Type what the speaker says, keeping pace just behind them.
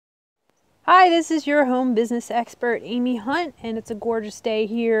Hi, this is your home business expert, Amy Hunt, and it's a gorgeous day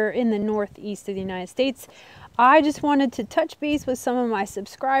here in the northeast of the United States. I just wanted to touch base with some of my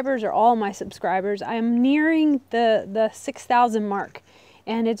subscribers, or all my subscribers. I am nearing the 6,000 mark,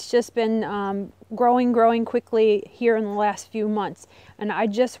 and it's just been growing quickly here in the last few months. And I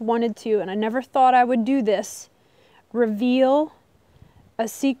just wanted to, and I never thought I would do this, reveal a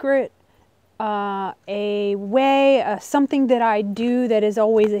secret, something that I do that is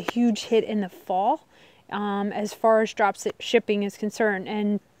always a huge hit in the fall as far as drop shipping is concerned.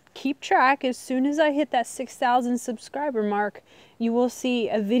 And keep track, as soon as I hit that 6,000 subscriber mark, you will see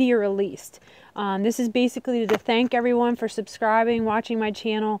a video released. This is basically to thank everyone for subscribing, watching my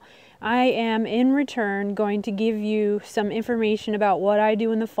channel. I am in return going to give you some information about what I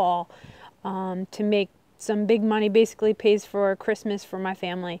do in the fall to make some big money. Basically pays for Christmas for my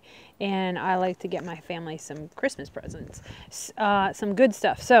family, and I like to get my family some Christmas presents, some good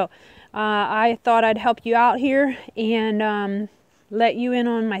stuff. So I thought I'd help you out here and let you in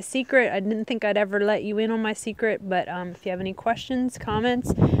on my secret. I didn't think I'd ever let you in on my secret, but if you have any questions, comments,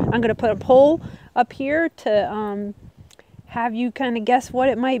 I'm going to put a poll up here to have you kind of guess what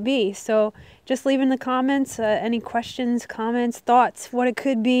it might be. So just leave in the comments any questions, comments, thoughts, what it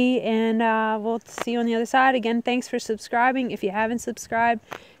could be, and we'll see you on the other side. Again, thanks for subscribing. If you haven't subscribed,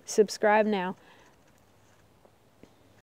 subscribe now.